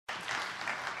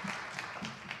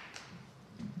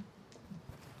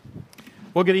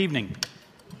Well, good evening.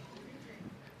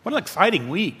 What an exciting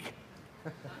week.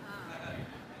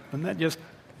 Isn't that just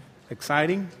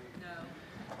exciting?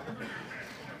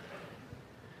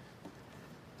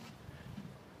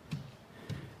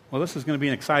 Well, this is going to be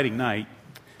an exciting night.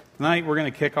 Tonight we're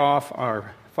going to kick off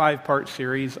our 5-part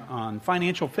series on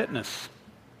financial fitness.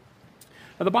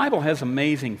 Now, the Bible has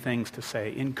amazing things to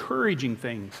say, encouraging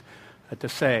things to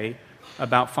say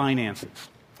about finances,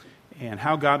 and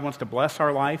how God wants to bless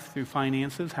our life through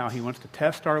finances, how He wants to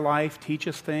test our life, teach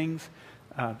us things,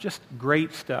 just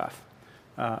great stuff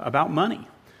about money.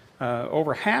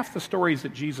 Over half the stories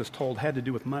that Jesus told had to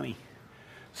do with money.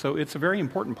 So it's a very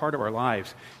important part of our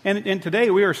lives. And today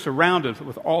we are surrounded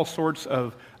with all sorts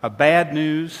of bad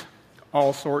news,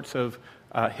 all sorts of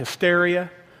hysteria,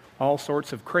 all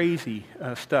sorts of crazy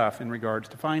stuff in regards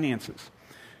to finances.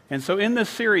 And so in this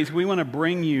series, we want to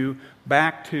bring you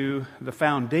back to the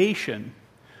foundation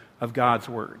of God's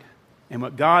Word and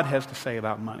what God has to say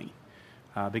about money,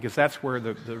 because that's where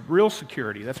the real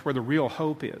security, that's where the real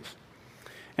hope is.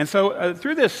 And so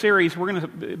through this series, we're going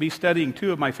to be studying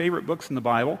two of my favorite books in the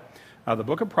Bible, the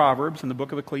book of Proverbs and the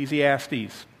book of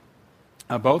Ecclesiastes.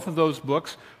 Both of those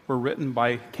books were written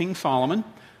by King Solomon.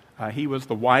 He was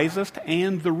the wisest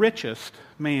and the richest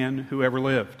man who ever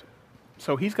lived.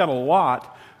 So he's got a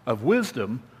lot of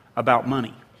wisdom about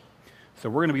money. So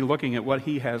we're going to be looking at what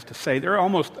he has to say. There are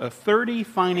almost 30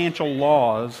 financial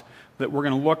laws that we're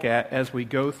going to look at as we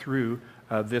go through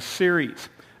this series.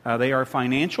 They are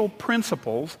financial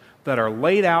principles that are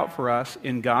laid out for us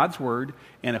in God's Word,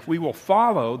 and if we will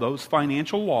follow those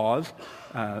financial laws,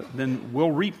 then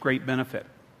we'll reap great benefit.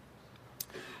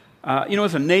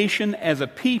 As a nation, as a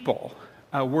people,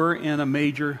 we're in a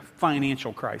major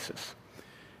financial crisis.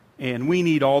 And we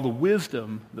need all the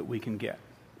wisdom that we can get.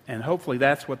 And hopefully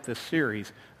that's what this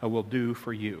series will do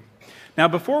for you. Now,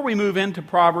 before we move into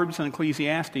Proverbs and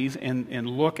Ecclesiastes and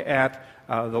look at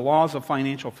the laws of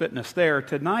financial fitness there,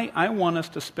 tonight I want us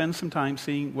to spend some time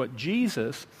seeing what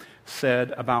Jesus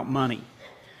said about money.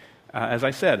 As I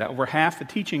said, over half the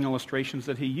teaching illustrations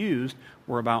that he used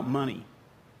were about money.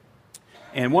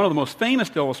 And one of the most famous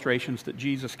illustrations that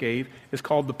Jesus gave is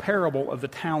called the parable of the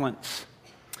talents.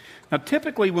 Now,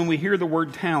 typically when we hear the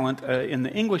word talent in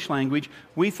the English language,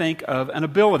 we think of an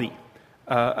ability,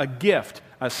 a gift,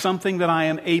 something that I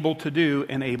am able to do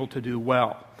and able to do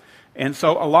well. And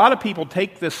so a lot of people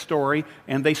take this story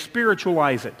and they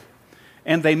spiritualize it.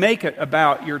 And they make it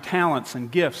about your talents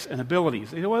and gifts and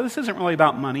abilities. They say, well, this isn't really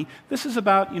about money. This is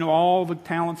about, all the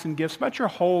talents and gifts, about your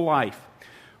whole life.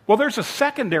 Well, there's a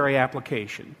secondary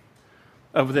application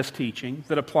of this teaching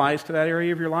that applies to that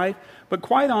area of your life. But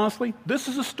quite honestly, this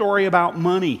is a story about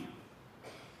money.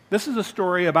 This is a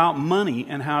story about money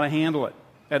and how to handle it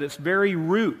at its very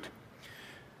root.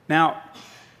 Now,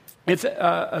 it's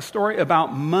a story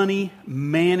about money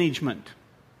management.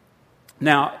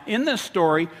 Now, in this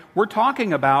story, we're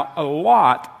talking about a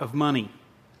lot of money.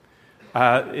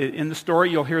 In the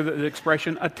story, you'll hear the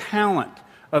expression, a talent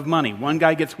of money. One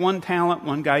guy gets 1 talent,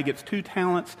 one guy gets 2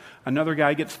 talents, another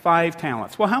guy gets 5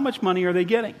 talents. Well, how much money are they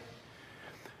getting?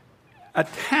 A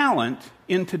talent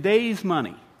in today's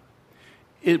money,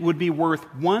 it would be worth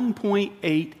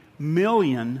 $1.8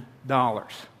 million.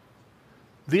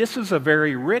 This is a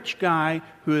very rich guy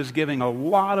who is giving a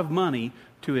lot of money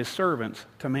to his servants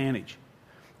to manage.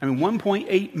 I mean,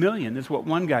 $1.8 million is what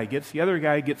one guy gets. The other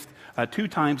guy gets 2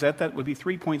 times that. That would be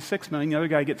 $3.6 million. The other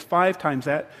guy gets 5 times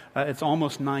that. It's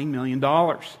almost $9 million.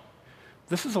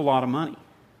 This is a lot of money.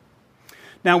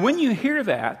 Now, when you hear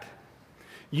that,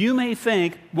 you may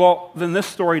think, well, then this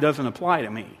story doesn't apply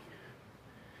to me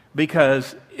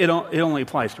because it only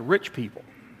applies to rich people,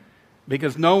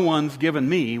 because no one's given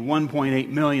me $1.8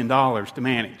 million to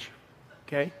manage.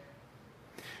 Okay?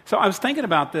 So I was thinking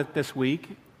about that this week,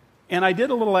 and I did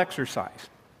a little exercise.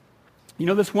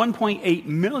 This 1.8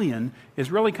 million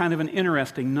is really kind of an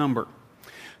interesting number.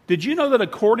 Did you know that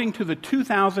according to the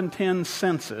 2010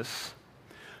 census,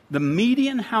 the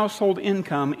median household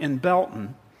income in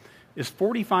Belton is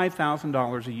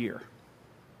 $45,000 a year?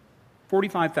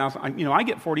 $45,000. I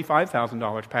get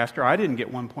 $45,000, Pastor. I didn't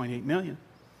get 1.8 million.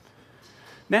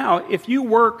 Now, if you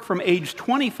work from age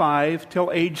 25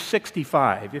 till age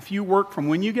 65, if you work from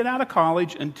when you get out of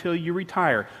college until you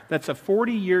retire, that's a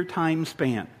 40-year time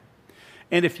span.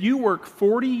 And if you work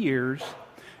 40 years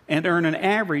and earn an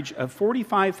average of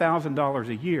 $45,000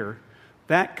 a year,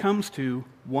 that comes to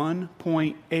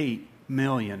 $1.8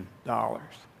 million. I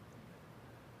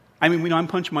mean, I'm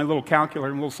punching my little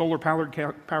calculator, a little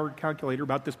solar-powered calculator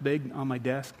about this big on my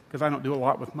desk, because I don't do a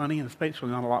lot with money, and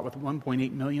especially not a lot with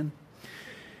 $1.8 million.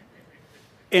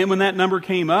 And when that number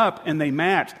came up and they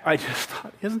matched, I just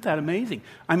thought, isn't that amazing?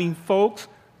 I mean, folks,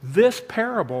 this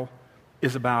parable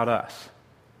is about us.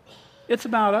 It's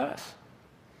about us.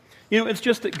 You know, it's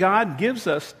just that God gives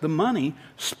us the money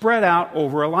spread out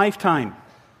over a lifetime.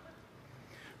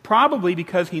 Probably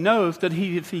because he knows that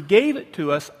if he gave it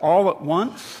to us all at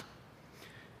once,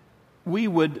 we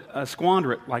would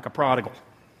squander it like a prodigal.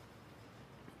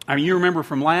 I mean, you remember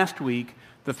from last week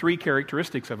the 3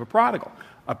 characteristics of a prodigal.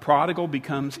 A prodigal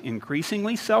becomes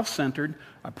increasingly self-centered,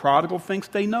 a prodigal thinks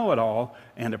they know it all,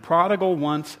 and a prodigal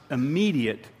wants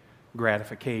immediate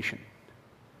gratification.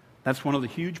 That's one of the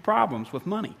huge problems with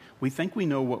money. We think we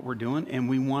know what we're doing, and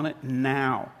we want it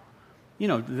now. You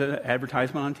know, the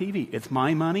advertisement on TV, it's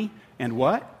my money, and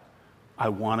what? I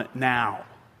want it now.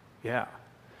 Yeah.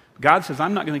 God says,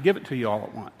 I'm not going to give it to you all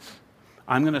at once.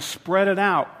 I'm going to spread it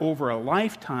out over a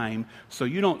lifetime so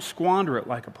you don't squander it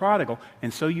like a prodigal,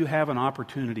 and so you have an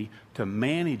opportunity to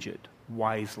manage it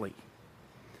wisely.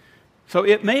 So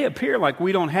it may appear like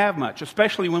we don't have much,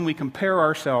 especially when we compare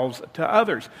ourselves to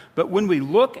others. But when we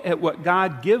look at what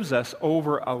God gives us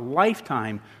over a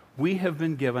lifetime, we have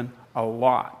been given a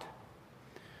lot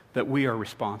that we are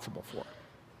responsible for.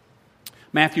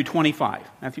 Matthew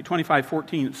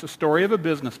 25:14. It's the story of a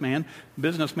businessman. The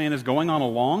businessman is going on a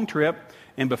long trip,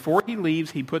 and before he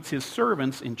leaves, he puts his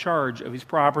servants in charge of his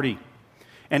property.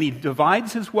 And he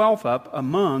divides his wealth up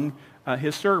among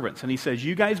his servants. And he says,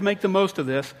 you guys make the most of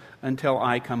this until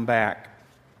I come back.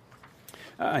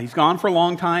 He's gone for a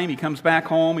long time. He comes back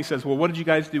home. He says, well, what did you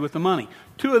guys do with the money?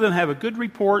 2 of them have a good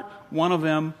report. 1 of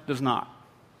them does not.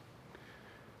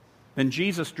 Then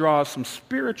Jesus draws some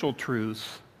spiritual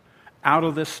truths out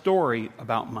of this story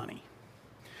about money.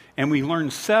 And we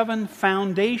learn 7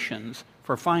 foundations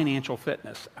for financial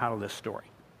fitness out of this story.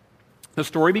 The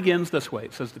story begins this way.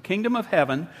 It says, the kingdom of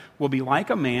heaven will be like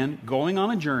a man going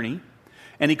on a journey,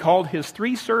 and he called his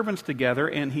 3 servants together,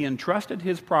 and he entrusted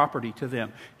his property to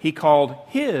them. He called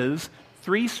his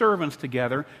 3 servants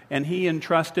together, and he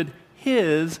entrusted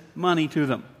his money to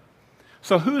them.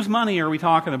 So whose money are we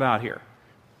talking about here?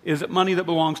 Is it money that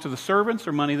belongs to the servants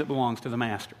or money that belongs to the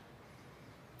master?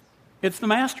 It's the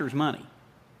master's money.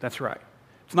 That's right.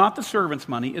 It's not the servant's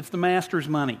money, it's the master's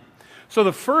money. So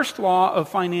the first law of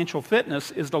financial fitness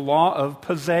is the law of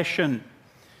possession.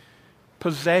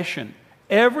 Possession.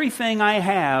 Everything I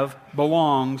have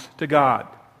belongs to God.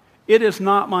 It is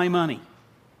not my money.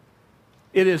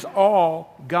 It is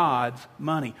all God's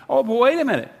money. Oh, but wait a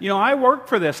minute. You know, I worked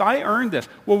for this. I earned this.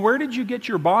 Well, where did you get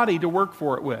your body to work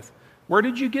for it with? Where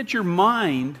did you get your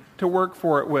mind to work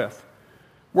for it with?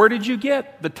 Where did you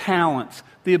get the talents,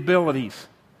 the abilities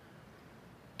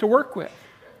to work with?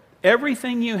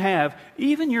 Everything you have,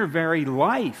 even your very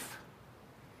life,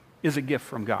 is a gift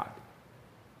from God.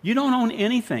 You don't own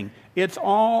anything. It's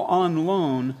all on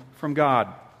loan from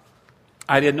God.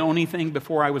 I didn't own anything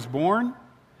before I was born.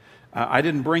 I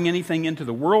didn't bring anything into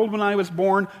the world when I was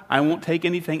born. I won't take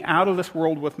anything out of this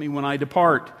world with me when I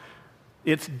depart.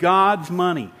 It's God's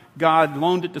money. God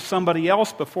loaned it to somebody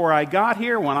else before I got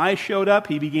here. When I showed up,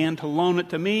 he began to loan it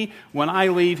to me. When I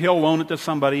leave, he'll loan it to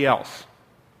somebody else.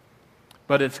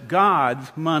 But it's God's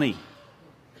money.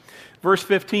 Verse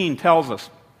 15 tells us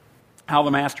how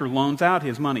the master loans out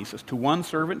his money. It says, to 1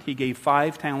 servant he gave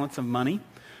 5 talents of money.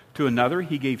 To another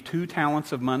he gave 2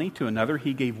 talents of money. To another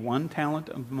he gave 1 talent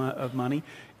of money,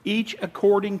 each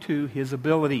according to his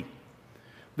ability.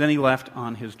 Then he left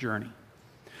on his journey.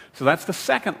 So that's the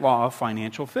second law of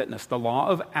financial fitness, the law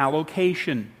of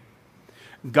allocation.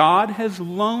 God has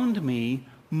loaned me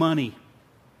money.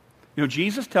 You know,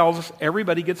 Jesus tells us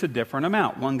everybody gets a different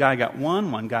amount. One guy got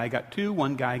 1, one guy got 2,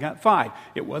 one guy got 5.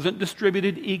 It wasn't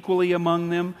distributed equally among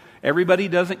them. Everybody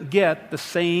doesn't get the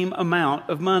same amount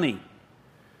of money.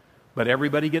 But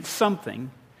everybody gets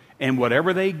something, and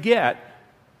whatever they get,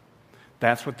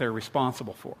 that's what they're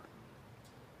responsible for.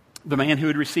 The man who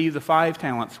had received the 5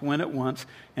 talents went at once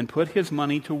and put his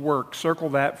money to work. Circle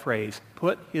that phrase.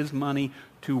 Put his money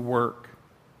to work.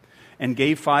 And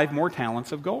gave 5 more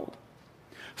talents of gold.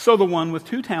 So the one with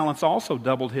 2 talents also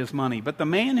doubled his money. But the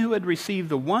man who had received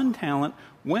the 1 talent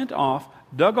went off,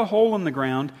 dug a hole in the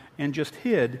ground, and just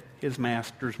hid his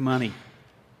master's money.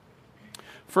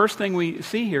 First thing we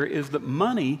see here is that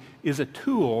money is a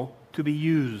tool to be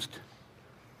used.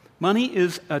 Money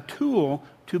is a tool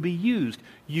to be used.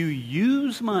 You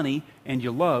use money and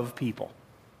you love people.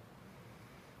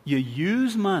 You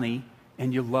use money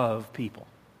and you love people.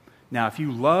 Now, if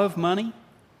you love money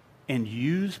and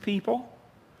use people,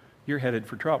 you're headed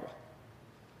for trouble.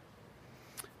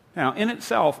 Now, in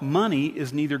itself, money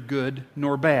is neither good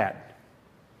nor bad.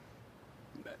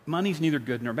 Money's neither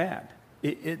good nor bad.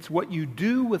 It's what you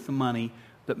do with the money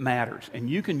that matters. And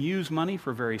you can use money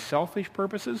for very selfish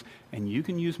purposes, and you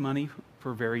can use money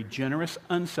for very generous,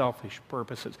 unselfish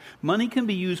purposes. Money can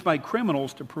be used by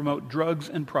criminals to promote drugs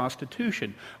and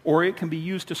prostitution, or it can be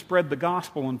used to spread the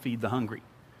gospel and feed the hungry.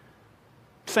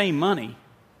 Same money,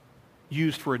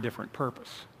 used for a different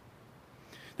purpose.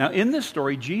 Now, in this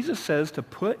story, Jesus says to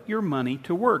put your money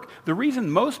to work. The reason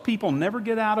most people never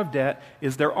get out of debt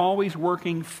is they're always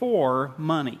working for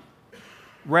money,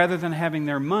 rather than having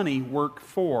their money work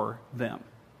for them.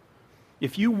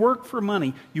 If you work for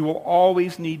money, you will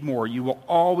always need more. You will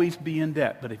always be in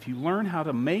debt. But if you learn how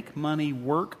to make money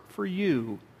work for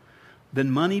you,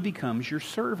 then money becomes your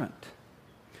servant.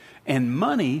 And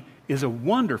money is a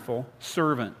wonderful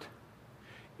servant.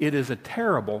 It is a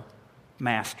terrible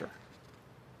master.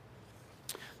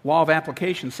 Law of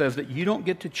application says that you don't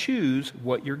get to choose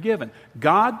what you're given.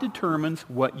 God determines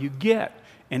what you get,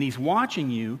 and He's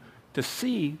watching you to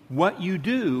see what you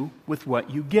do with what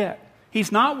you get.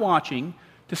 He's not watching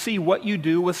to see what you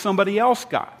do with somebody else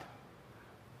got.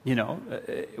 You know,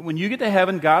 when you get to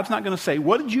heaven, God's not going to say,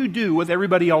 what did you do with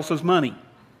everybody else's money?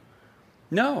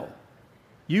 No.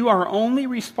 You are only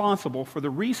responsible for the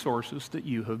resources that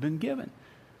you have been given.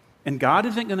 And God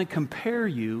isn't going to compare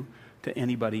you to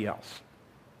anybody else.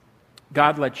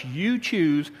 God lets you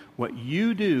choose what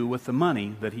you do with the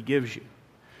money that He gives you.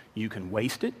 You can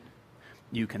waste it.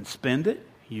 You can spend it.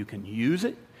 You can use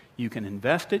it. You can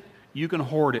invest it. You can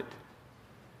hoard it.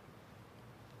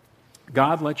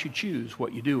 God lets you choose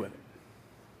what you do with it.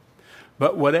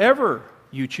 But whatever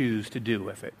you choose to do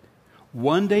with it,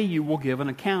 one day you will give an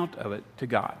account of it to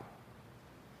God.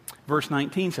 Verse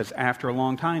 19 says, after a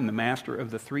long time, the master of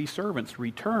the 3 servants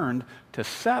returned to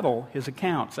settle his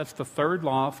accounts. That's the third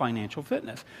law of financial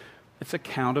fitness. It's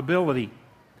accountability.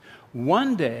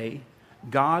 One day,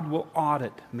 God will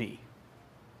audit me.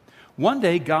 One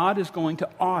day, God is going to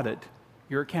audit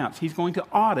your accounts. He's going to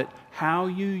audit how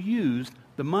you used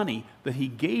the money that He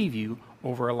gave you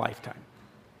over a lifetime.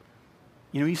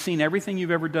 You know, He's seen everything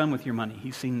you've ever done with your money.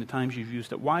 He's seen the times you've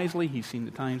used it wisely. He's seen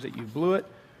the times that you blew it.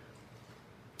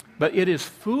 But it is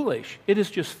foolish. It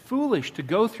is just foolish to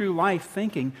go through life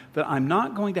thinking that I'm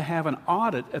not going to have an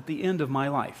audit at the end of my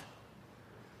life.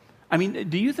 I mean,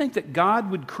 do you think that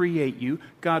God would create you,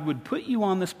 God would put you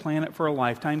on this planet for a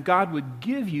lifetime, God would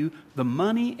give you the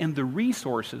money and the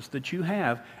resources that you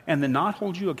have, and then not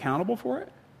hold you accountable for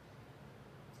it?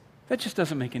 That just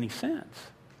doesn't make any sense.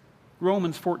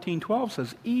 Romans 14:12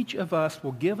 says, each of us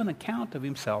will give an account of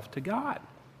himself to God.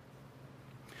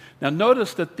 Now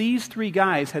notice that these 3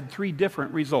 guys had 3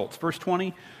 different results. Verse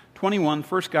 21,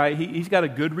 first guy, he's got a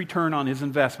good return on his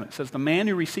investment. It says, the man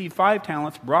who received 5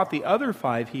 talents brought the other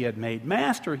 5 he had made.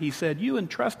 Master, he said, you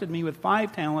entrusted me with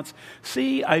 5 talents.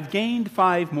 See, I've gained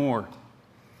 5 more.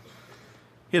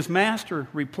 His master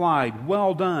replied,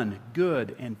 well done,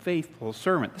 good and faithful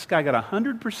servant. This guy got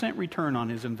 100% return on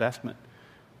his investment.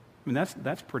 I mean,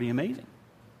 that's pretty amazing.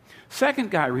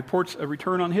 Second guy reports a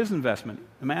return on his investment.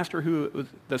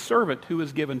 The servant who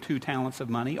was given 2 talents of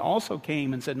money also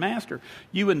came and said, Master,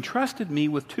 you entrusted me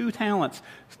with 2 talents.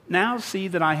 Now see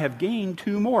that I have gained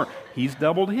 2 more. He's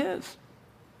doubled his.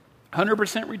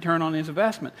 100% return on his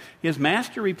investment. His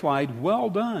master replied, well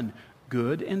done,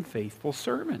 good and faithful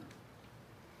servant.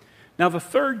 Now the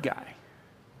third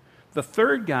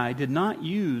guy did not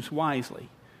use wisely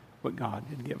what God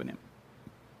had given him.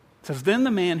 It says, then the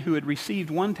man who had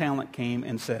received 1 talent came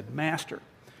and said, Master,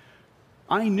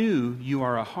 I knew you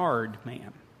are a hard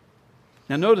man.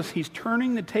 Now notice he's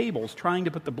turning the tables, trying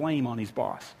to put the blame on his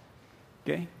boss.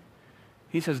 Okay?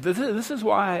 He says, this is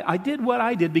why I did what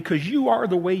I did, because you are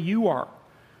the way you are.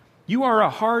 You are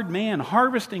a hard man,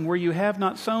 harvesting where you have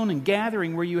not sown and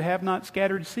gathering where you have not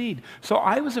scattered seed. So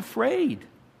I was afraid.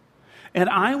 And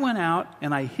I went out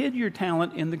and I hid your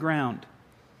talent in the ground.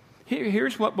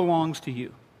 Here's what belongs to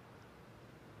you.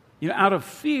 You know, out of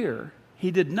fear,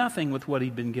 he did nothing with what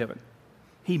he'd been given.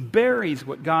 He buries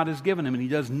what God has given him and he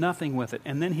does nothing with it.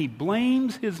 And then he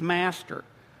blames his master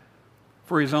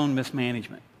for his own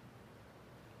mismanagement.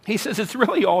 He says, it's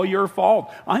really all your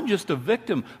fault. I'm just a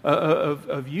victim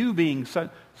of you being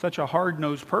such a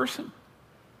hard-nosed person.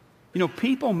 You know,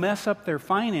 people mess up their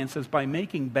finances by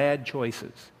making bad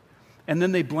choices. And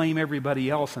then they blame everybody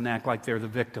else and act like they're the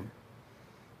victim.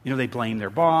 You know, they blame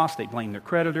their boss, they blame their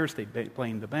creditors, they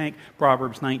blame the bank.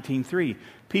 Proverbs 19:3.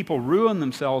 People ruin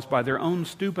themselves by their own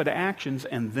stupid actions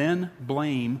and then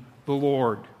blame the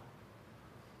Lord.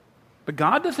 But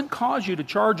God doesn't cause you to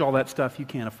charge all that stuff you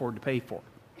can't afford to pay for.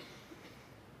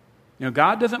 You know,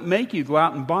 God doesn't make you go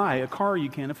out and buy a car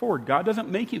you can't afford. God doesn't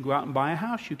make you go out and buy a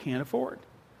house you can't afford.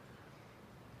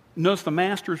 Notice the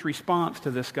master's response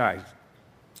to this guy.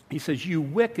 He says, "You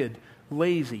wicked,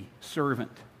 lazy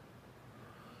servant."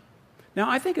 Now,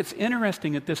 I think it's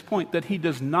interesting at this point that he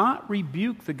does not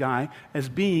rebuke the guy as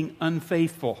being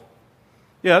unfaithful.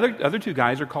 The other two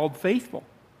guys are called faithful,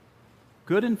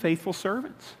 good and faithful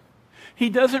servants. He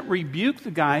doesn't rebuke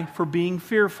the guy for being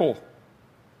fearful.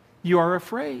 You are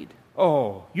afraid.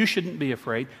 Oh, you shouldn't be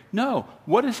afraid. No,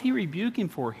 what does he rebuke him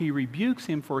for? He rebukes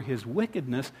him for his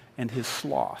wickedness and his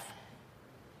sloth.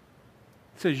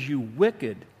 He says, "You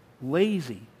wicked,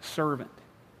 lazy servant.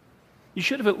 You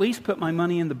should have at least put my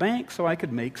money in the bank so I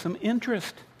could make some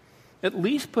interest. At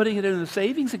least putting it in a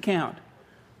savings account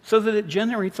so that it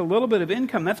generates a little bit of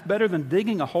income. That's better than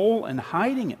digging a hole and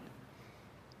hiding it."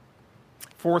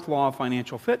 Fourth law of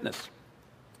financial fitness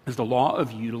is the law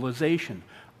of utilization.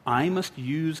 I must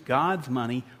use God's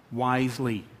money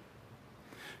wisely.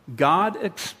 God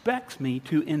expects me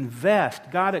to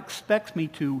invest. God expects me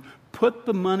to put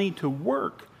the money to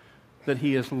work that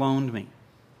He has loaned me.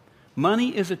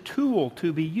 Money is a tool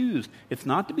to be used. It's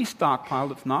not to be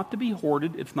stockpiled. It's not to be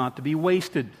hoarded. It's not to be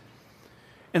wasted.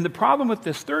 And the problem with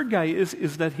this third guy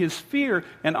is that his fear,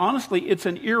 and honestly, it's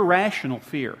an irrational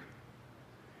fear.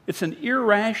 It's an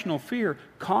irrational fear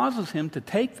causes him to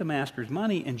take the master's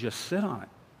money and just sit on it.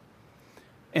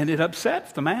 And it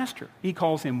upsets the master. He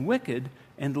calls him wicked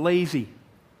and lazy.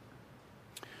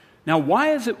 Now,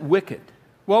 why is it wicked?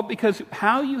 Well, because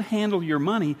how you handle your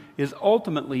money is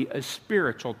ultimately a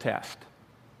spiritual test.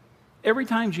 Every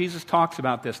time Jesus talks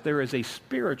about this, there is a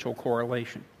spiritual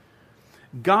correlation.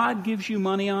 God gives you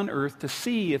money on earth to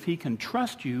see if He can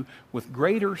trust you with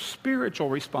greater spiritual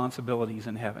responsibilities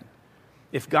in heaven.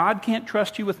 If God can't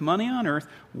trust you with money on earth,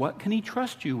 what can He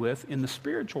trust you with in the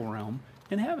spiritual realm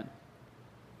in heaven?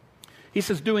 He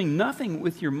says doing nothing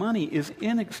with your money is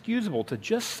inexcusable. To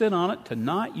just sit on it, to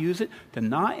not use it, to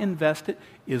not invest it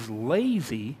is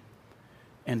lazy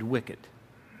and wicked.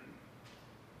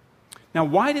 Now,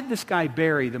 why did this guy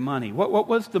bury the money? What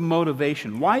was the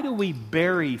motivation? Why do we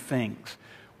bury things?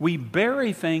 We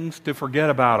bury things to forget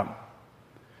about them.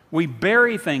 We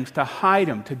bury things to hide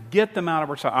them, to get them out of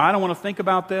our sight. I don't want to think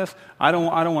about this. I don't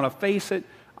want to face it.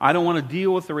 I don't want to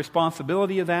deal with the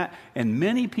responsibility of that. And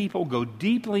many people go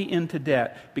deeply into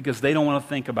debt because they don't want to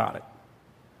think about it.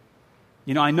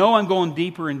 You know I'm going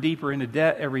deeper and deeper into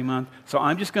debt every month, so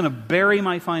I'm just going to bury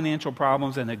my financial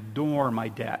problems and ignore my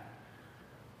debt.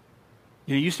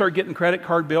 You know, you start getting credit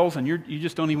card bills and you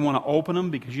just don't even want to open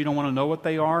them because you don't want to know what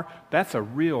they are. That's a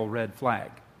real red flag.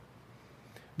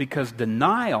 Because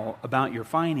denial about your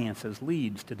finances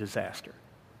leads to disaster.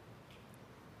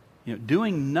 You know,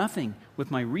 doing nothing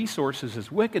with my resources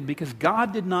is wicked because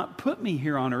God did not put me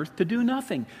here on earth to do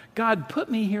nothing. God put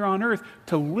me here on earth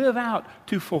to live out,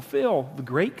 to fulfill the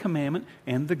Great Commandment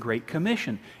and the Great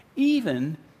Commission,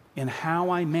 even in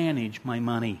how I manage my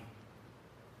money.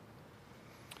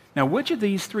 Now, which of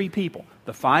these three people,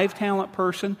 the 5-talent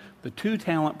person, the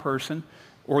 2-talent person,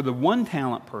 or the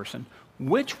 1-talent person,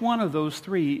 which one of those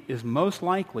three is most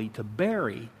likely to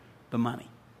bury the money?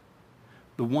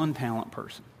 The 1-talent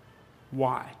person.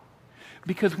 Why?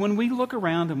 Because when we look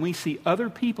around and we see other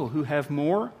people who have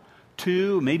more,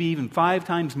 2, maybe even 5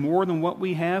 times more than what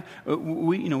we have,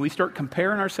 we start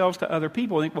comparing ourselves to other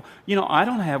people. We think, well, I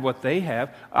don't have what they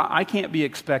have. I can't be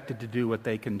expected to do what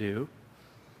they can do.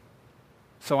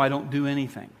 So I don't do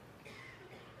anything.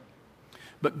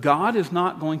 But God is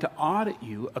not going to audit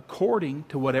you according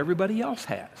to what everybody else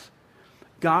has.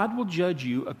 God will judge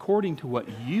you according to what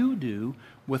you do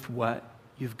with what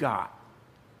you've got.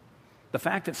 The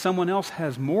fact that someone else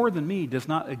has more than me does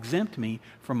not exempt me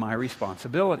from my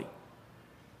responsibility.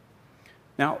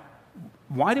 Now,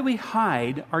 why do we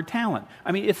hide our talent?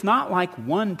 I mean, it's not like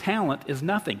one talent is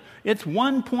nothing. It's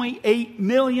 $1.8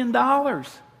 million.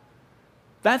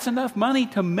 That's enough money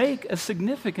to make a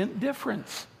significant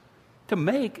difference, to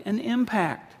make an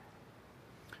impact.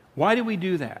 Why do we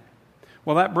do that?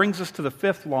 Well, that brings us to the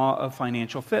 5th law of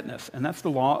financial fitness, and that's the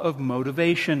law of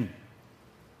motivation.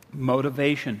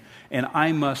 Motivation. And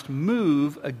I must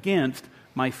move against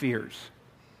my fears.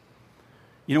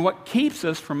 You know what keeps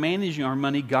us from managing our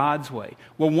money God's way?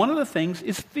 Well, one of the things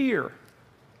is fear.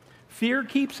 Fear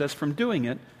keeps us from doing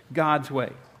it God's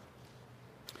way.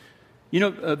 You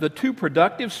know, the 2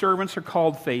 productive servants are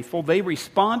called faithful. They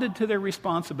responded to their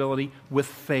responsibility with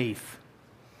faith.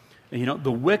 You know,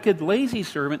 the wicked, lazy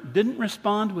servant didn't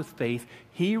respond with faith.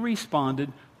 He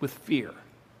responded with fear.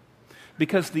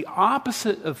 Because the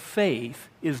opposite of faith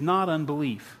is not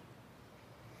unbelief.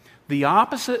 The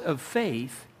opposite of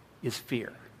faith is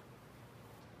fear.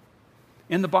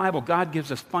 In the Bible, God gives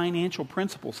us financial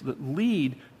principles that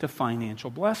lead to financial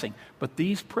blessing. But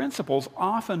these principles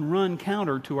often run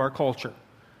counter to our culture.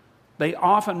 They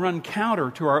often run counter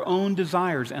to our own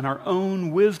desires and our own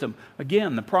wisdom.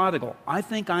 Again, the prodigal, I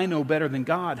think I know better than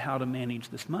God how to manage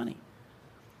this money.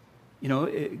 You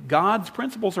know, God's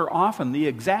principles are often the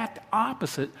exact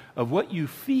opposite of what you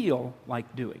feel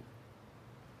like doing.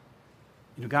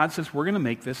 You know, God says, we're going to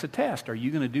make this a test. Are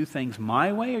you going to do things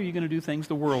my way, or are you going to do things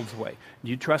the world's way? Do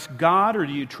you trust God, or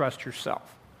do you trust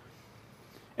yourself?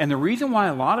 And the reason why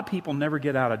a lot of people never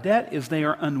get out of debt is they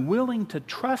are unwilling to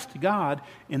trust God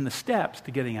in the steps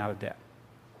to getting out of debt.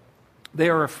 They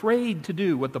are afraid to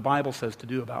do what the Bible says to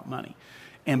do about money.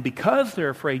 And because they're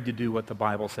afraid to do what the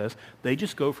Bible says, they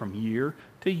just go from year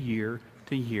to year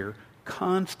to year,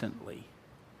 constantly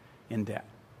in debt.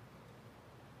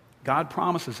 God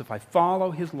promises if I follow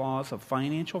his laws of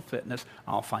financial fitness,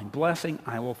 I'll find blessing,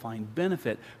 I will find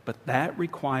benefit, but that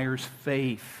requires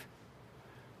faith,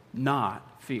 not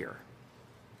fear.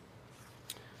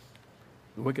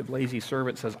 The wicked, lazy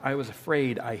servant says, I was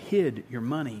afraid, I hid your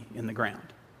money in the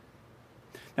ground.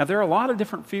 Now, there are a lot of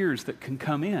different fears that can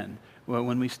come in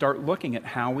when we start looking at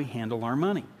how we handle our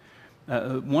money.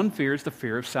 One fear is the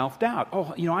fear of self-doubt.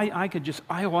 Oh, you know, I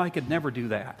could never do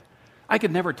that. I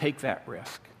could never take that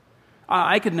risk.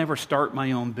 I could never start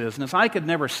my own business. I could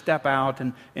never step out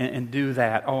and do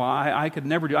that. Oh, I could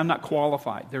never do, I'm not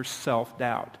qualified. There's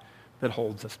self-doubt that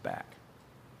holds us back.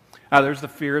 There's the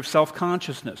fear of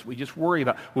self-consciousness. We just worry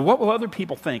about, well, what will other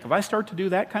people think? If I start to do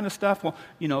that kind of stuff, well,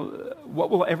 you know, what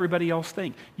will everybody else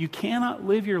think? You cannot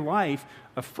live your life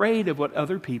afraid of what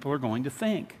other people are going to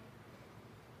think.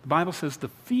 The Bible says the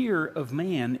fear of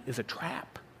man is a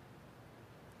trap.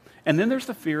 And then there's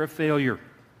the fear of failure.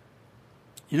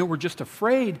 You know, we're just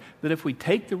afraid that if we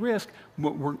take the risk,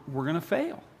 we're going to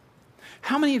fail.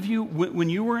 How many of you, when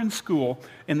you were in school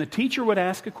and the teacher would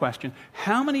ask a question,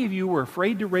 how many of you were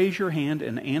afraid to raise your hand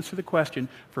and answer the question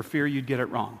for fear you'd get it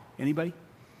wrong? Anybody?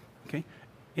 Okay.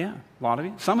 Yeah, a lot of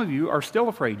you. Some of you are still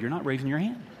afraid. You're not raising your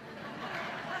hand.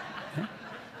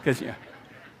 Because you're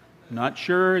not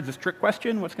sure, is this a trick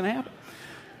question? What's going to happen?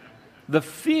 The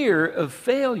fear of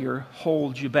failure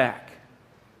holds you back.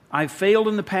 I've failed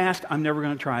in the past. I'm never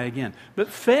going to try again. But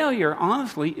failure,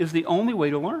 honestly, is the only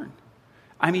way to learn.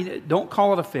 I mean, don't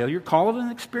call it a failure. Call it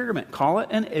an experiment. Call it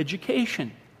an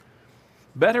education.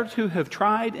 Better to have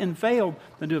tried and failed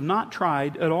than to have not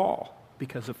tried at all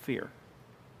because of fear.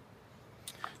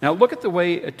 Now, look at the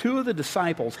way two of the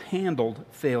disciples handled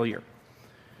failure.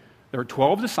 There were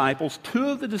 12 disciples. Two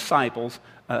of the disciples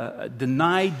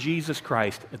denied Jesus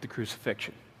Christ at the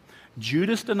crucifixion.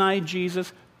 Judas denied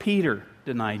Jesus. Peter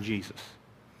denied Jesus.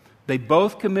 They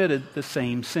both committed the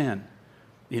same sin.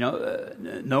 You know,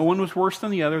 no one was worse than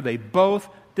the other. They both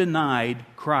denied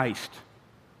Christ.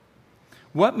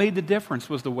 What made the difference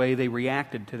was the way they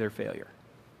reacted to their failure.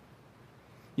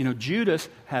 You know, Judas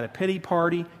had a pity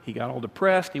party. He got all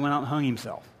depressed. He went out and hung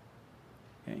himself.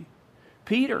 Okay?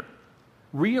 Peter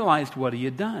realized what he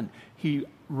had done. He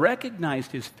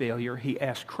recognized his failure. He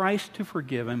asked Christ to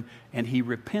forgive him, and he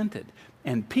repented.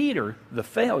 And Peter, the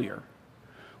failure,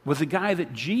 was the guy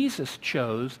that Jesus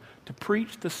chose to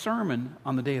preach the sermon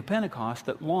on the day of Pentecost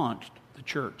that launched the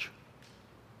church.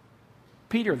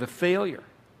 Peter, the failure,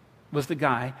 was the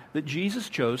guy that Jesus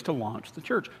chose to launch the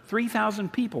church.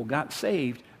 3,000 people got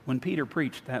saved when Peter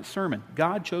preached that sermon.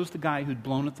 God chose the guy who'd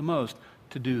blown it the most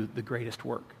to do the greatest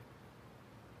work.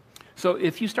 So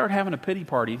if you start having a pity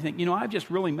party, you think, you know, I've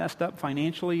just really messed up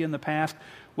financially in the past.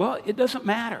 Well, it doesn't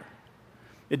matter.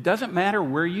 It doesn't matter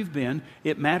where you've been.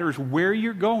 It matters where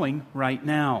you're going right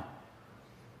now.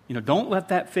 You know, don't let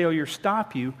that failure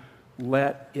stop you.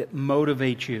 Let it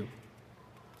motivate you.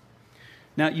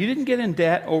 Now, you didn't get in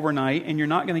debt overnight, and you're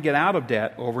not going to get out of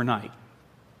debt overnight.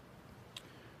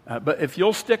 But if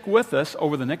you'll stick with us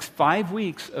over the next 5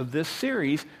 weeks of this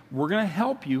series, we're going to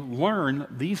help you learn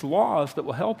these laws that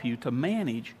will help you to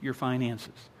manage your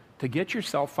finances, to get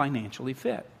yourself financially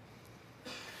fit.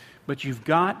 But you've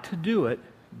got to do it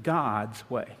God's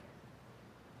way.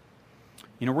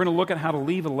 You know, we're going to look at how to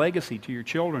leave a legacy to your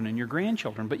children and your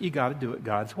grandchildren, but you got to do it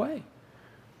God's way.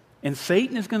 And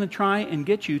Satan is going to try and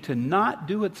get you to not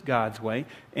do it God's way,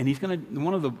 and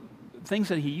one of the things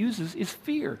that he uses is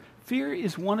fear. Fear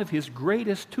is one of his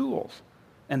greatest tools,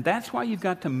 and that's why you've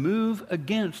got to move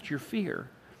against your fear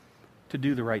to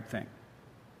do the right thing.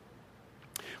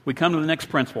 We come to the next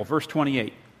principle, verse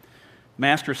 28.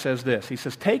 Master says this. He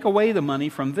says, take away the money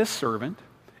from this servant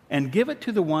and give it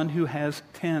to the one who has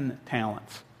 10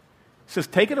 talents. He says,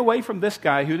 take it away from this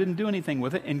guy who didn't do anything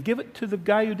with it and give it to the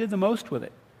guy who did the most with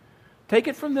it. Take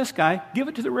it from this guy, give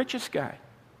it to the richest guy.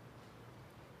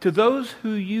 To those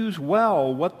who use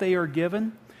well what they are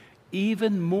given,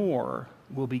 even more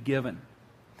will be given.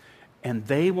 and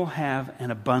they will have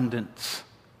an abundance.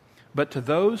 But to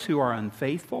those who are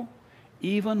unfaithful,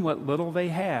 even what little they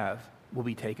have will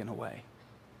be taken away.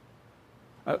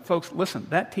 Folks, listen,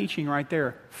 that teaching right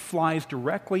there flies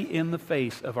directly in the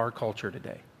face of our culture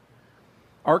today.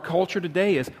 Our culture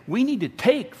today is we need to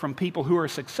take from people who are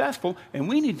successful and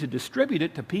we need to distribute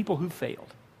it to people who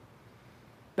failed.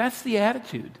 That's the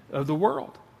attitude of the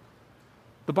world.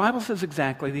 The Bible says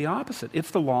exactly the opposite.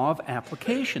 It's the law of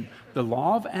application. The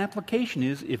law of application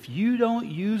is if you don't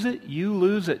use it, you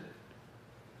lose it.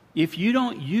 If you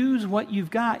don't use what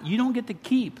you've got, you don't get to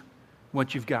keep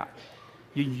what you've got.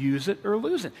 You use it or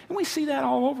lose it. And we see that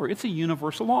all over. It's a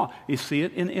universal law. You see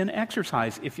it in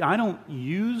exercise. If I don't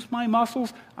use my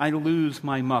muscles, I lose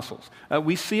my muscles.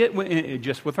 We see it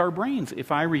just with our brains.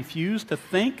 If I refuse to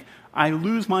think, I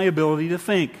lose my ability to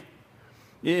think.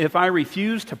 If I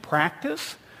refuse to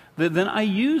practice, then I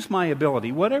use my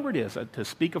ability, whatever it is, to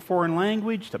speak a foreign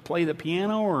language, to play the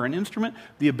piano or an instrument,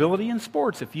 the ability in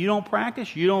sports. If you don't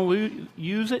practice, you don't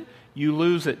use it, you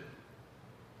lose it.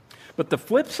 But the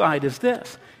flip side is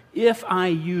this. If I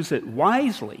use it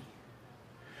wisely,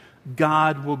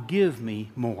 God will give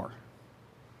me more.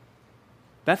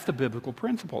 That's the biblical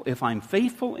principle. If I'm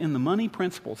faithful in the money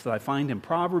principles that I find in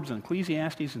Proverbs and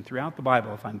Ecclesiastes and throughout the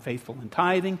Bible, if I'm faithful in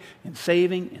tithing, in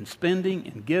saving, in spending,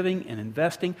 in giving, in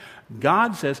investing,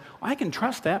 God says, I can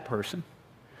trust that person.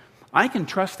 I can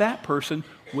trust that person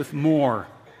with more.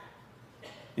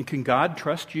 And can God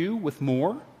trust you with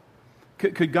more?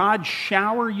 Could God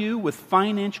shower you with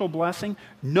financial blessing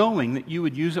knowing that you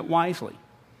would use it wisely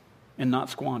and not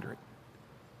squander it?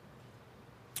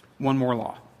 One more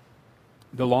law.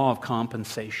 The law of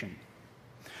compensation.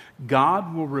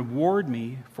 God will reward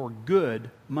me for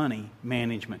good money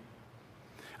management.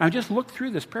 Now just look through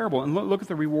this parable and look at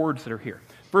the rewards that are here.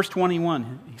 Verse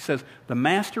 21, he says, the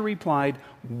master replied,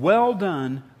 well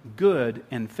done, good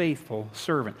and faithful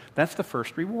servant. That's the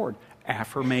first reward,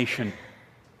 affirmation.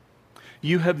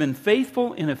 You have been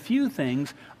faithful in a few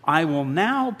things. I will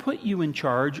now put you in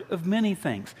charge of many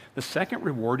things. The second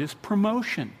reward is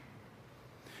promotion.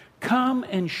 Come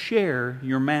and share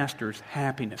your master's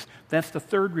happiness. That's the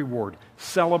third reward,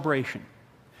 celebration.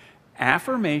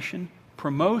 Affirmation,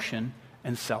 promotion,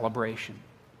 and celebration.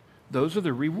 Those are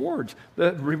the rewards.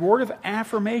 The reward of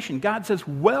affirmation. God says,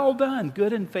 well done,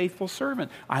 good and faithful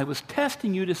servant. I was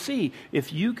testing you to see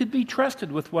if you could be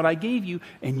trusted with what I gave you,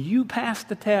 and you passed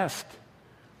the test.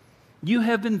 You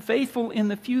have been faithful in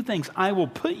the few things. I will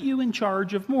put you in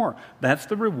charge of more. That's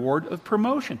the reward of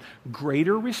promotion.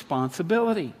 Greater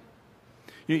responsibility.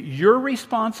 Your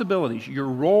responsibilities, your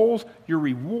roles, your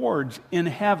rewards in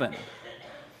heaven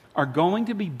are going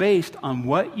to be based on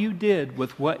what you did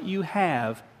with what you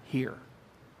have here.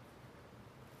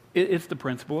 It's the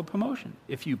principle of promotion.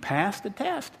 If you pass the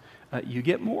test, you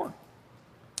get more.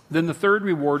 Then the third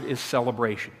reward is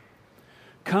celebration.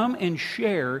 Come and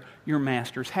share your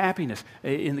master's happiness.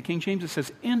 In the King James it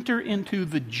says, enter into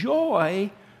the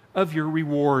joy of your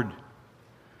reward.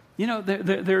 You know,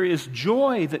 there is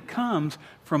joy that comes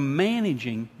from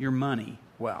managing your money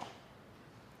well.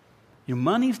 Your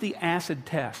money's the acid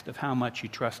test of how much you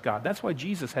trust God. That's why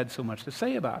Jesus had so much to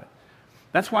say about it.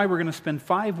 That's why we're going to spend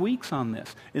 5 weeks on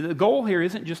this. The goal here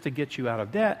isn't just to get you out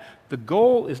of debt. The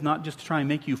goal is not just to try and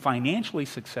make you financially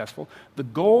successful. The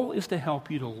goal is to help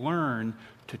you to learn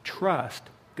to trust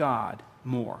God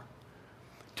more,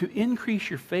 to increase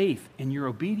your faith and your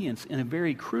obedience in a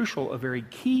very crucial, a very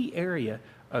key area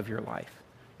of your life,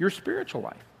 your spiritual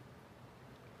life.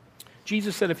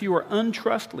 Jesus said, if you are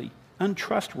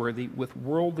untrustworthy with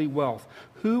worldly wealth,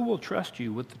 who will trust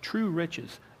you with the true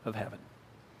riches of heaven?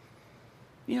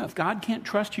 You know, if God can't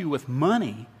trust you with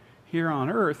money here on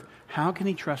earth, how can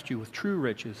he trust you with true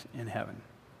riches in heaven?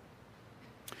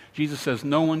 Jesus says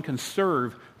no one can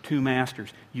serve two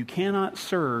masters. You cannot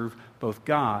serve both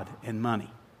God and money.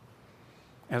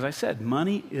 As I said,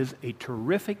 money is a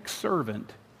terrific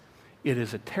servant. It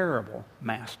is a terrible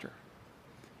master.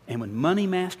 And when money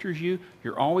masters you,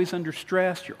 you're always under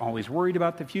stress, you're always worried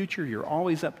about the future, you're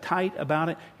always uptight about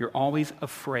it, you're always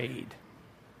afraid.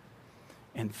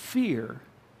 And fear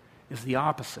is the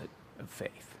opposite of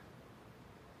faith.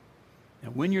 Now,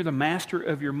 when you're the master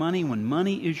of your money, when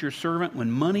money is your servant,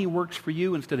 when money works for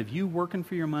you instead of you working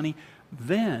for your money,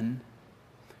 then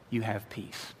you have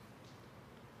peace.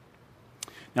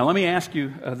 Now, let me ask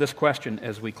you this question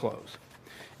as we close.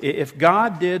 If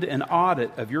God did an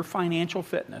audit of your financial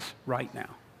fitness right now,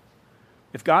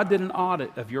 if God did an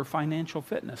audit of your financial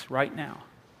fitness right now,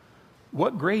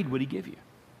 what grade would he give you?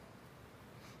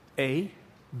 A,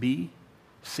 B,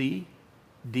 C,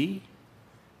 D,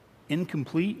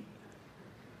 incomplete?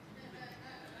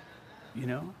 You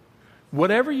know?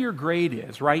 Whatever your grade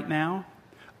is right now,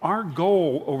 our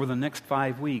goal over the next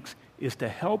 5 weeks is to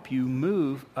help you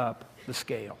move up the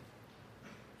scale.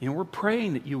 We're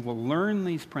praying that you will learn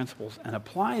these principles and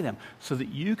apply them so that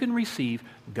you can receive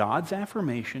God's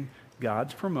affirmation,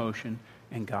 God's promotion,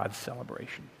 and God's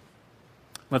celebration.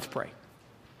 Let's pray.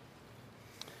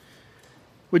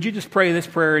 Would you just pray this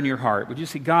prayer in your heart? Would you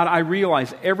say, God, I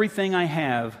realize everything I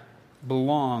have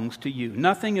belongs to you.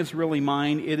 Nothing is really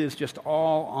mine. It is just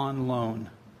all on loan.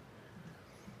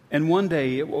 And one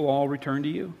day it will all return to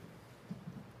you.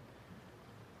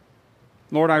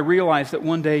 Lord, I realize that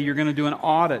one day you're going to do an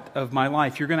audit of my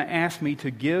life. You're going to ask me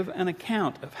to give an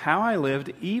account of how I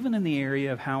lived, even in the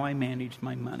area of how I managed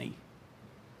my money.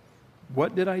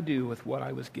 What did I do with what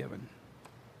I was given?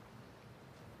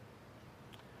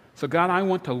 So God, I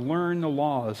want to learn the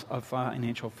laws of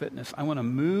financial fitness. I want to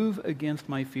move against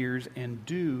my fears and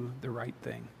do the right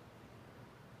thing.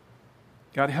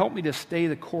 God, help me to stay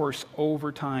the course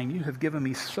over time. You have given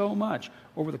me so much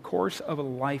over the course of a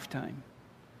lifetime.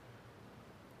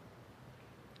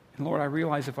 And Lord, I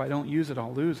realize if I don't use it,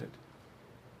 I'll lose it.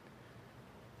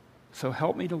 So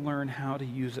help me to learn how to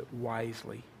use it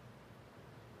wisely.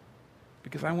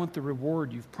 Because I want the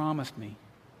reward you've promised me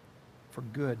for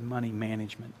good money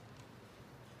management.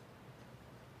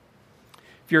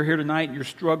 If you're here tonight and you're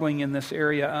struggling in this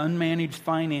area, unmanaged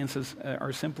finances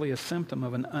are simply a symptom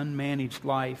of an unmanaged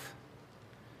life.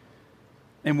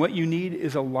 And what you need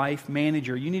is a life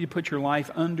manager. You need to put your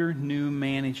life under new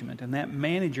management, and that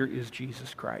manager is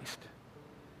Jesus Christ.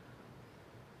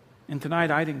 And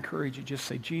tonight I'd encourage you, just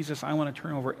say, Jesus, I want to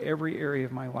turn over every area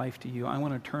of my life to you. I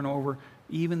want to turn over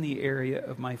even the area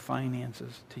of my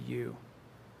finances to you.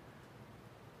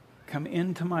 Come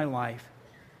into my life.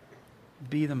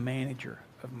 Be the manager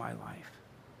of my life.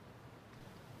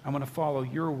 I want to follow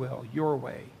your will, your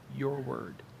way, your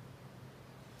word.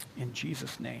 In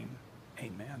Jesus' name,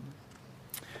 amen.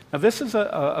 Now, this is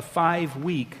a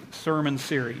 5-week sermon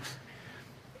series.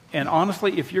 And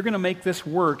honestly, if you're going to make this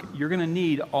work, you're going to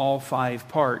need all 5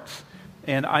 parts.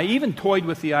 And I even toyed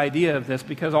with the idea of this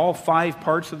because all 5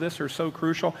 parts of this are so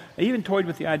crucial. I even toyed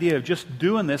with the idea of just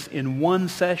doing this in one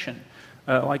session.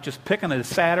 Like just picking a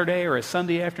Saturday or a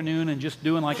Sunday afternoon and just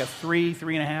doing like a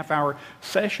 3.5 hour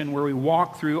session where we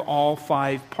walk through all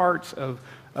 5 parts of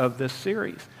this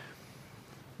series.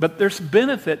 But there's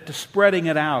benefit to spreading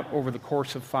it out over the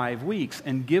course of 5 weeks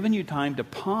and giving you time to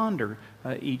ponder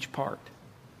each part.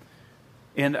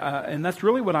 And that's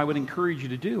really what I would encourage you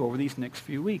to do over these next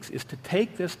few weeks, is to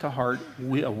take this to heart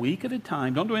a week at a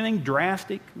time. Don't do anything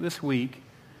drastic this week.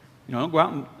 Don't go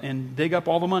out and dig up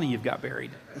all the money you've got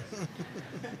buried.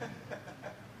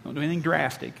 Don't do anything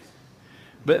drastic.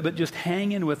 But just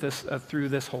hang in with us through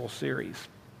this whole series.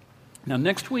 Now,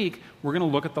 next week, we're going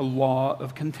to look at the law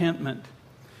of contentment.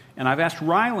 And I've asked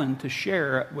Ryland to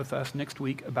share with us next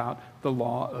week about the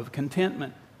law of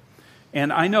contentment.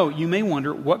 And I know you may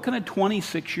wonder, what can a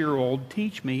 26-year-old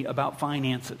teach me about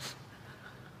finances?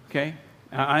 Okay?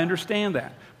 I understand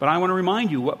that. But I want to remind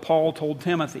you what Paul told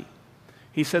Timothy.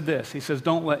 He said this. He says,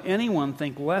 don't let anyone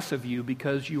think less of you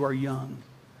because you are young.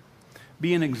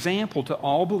 Be an example to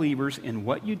all believers in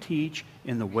what you teach,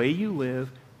 in the way you live,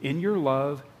 in your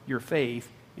love, your faith,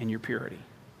 and your purity.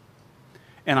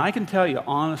 And I can tell you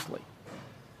honestly,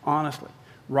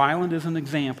 Ryland is an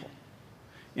example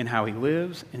in how he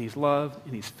lives, in his love,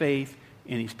 in his faith,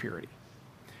 in his purity.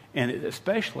 And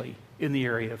especially in the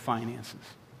area of finances.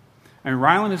 I mean,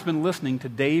 Ryland has been listening to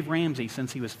Dave Ramsey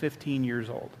since he was 15 years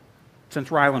old. Since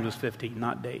Ryland was 15,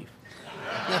 not Dave.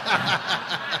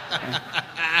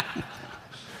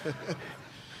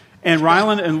 And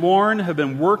Ryland and Lauren have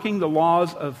been working the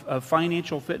laws of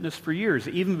financial fitness for years,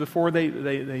 even before they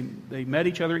met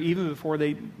each other, even before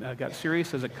they got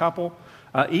serious as a couple.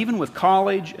 Even with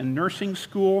college and nursing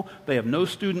school, they have no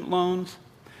student loans.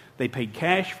 They paid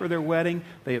cash for their wedding.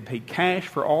 They have paid cash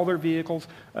for all their vehicles.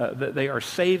 They are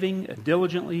saving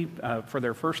diligently for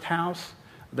their first house.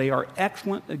 They are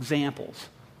excellent examples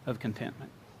of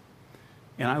contentment.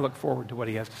 And I look forward to what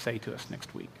he has to say to us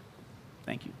next week.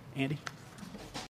 Thank you. Andy?